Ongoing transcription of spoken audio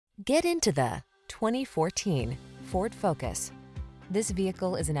Get into the 2014 Ford Focus. This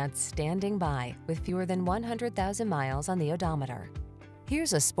vehicle is an outstanding buy with fewer than 100,000 miles on the odometer.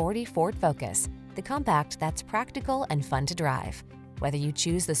 Here's a sporty Ford Focus, the compact that's practical and fun to drive. Whether you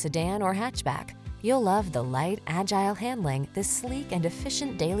choose the sedan or hatchback, you'll love the light, agile handling this sleek and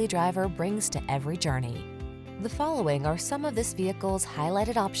efficient daily driver brings to every journey. The following are some of this vehicle's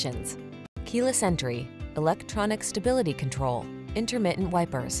highlighted options: keyless entry, electronic stability control, intermittent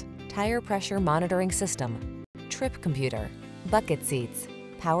wipers, tire pressure monitoring system, trip computer, bucket seats,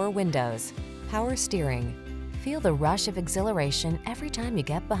 power windows, power steering. Feel the rush of exhilaration every time you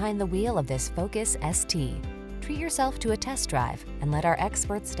get behind the wheel of this Focus ST. Treat yourself to a test drive and let our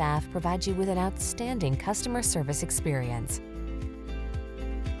expert staff provide you with an outstanding customer service experience.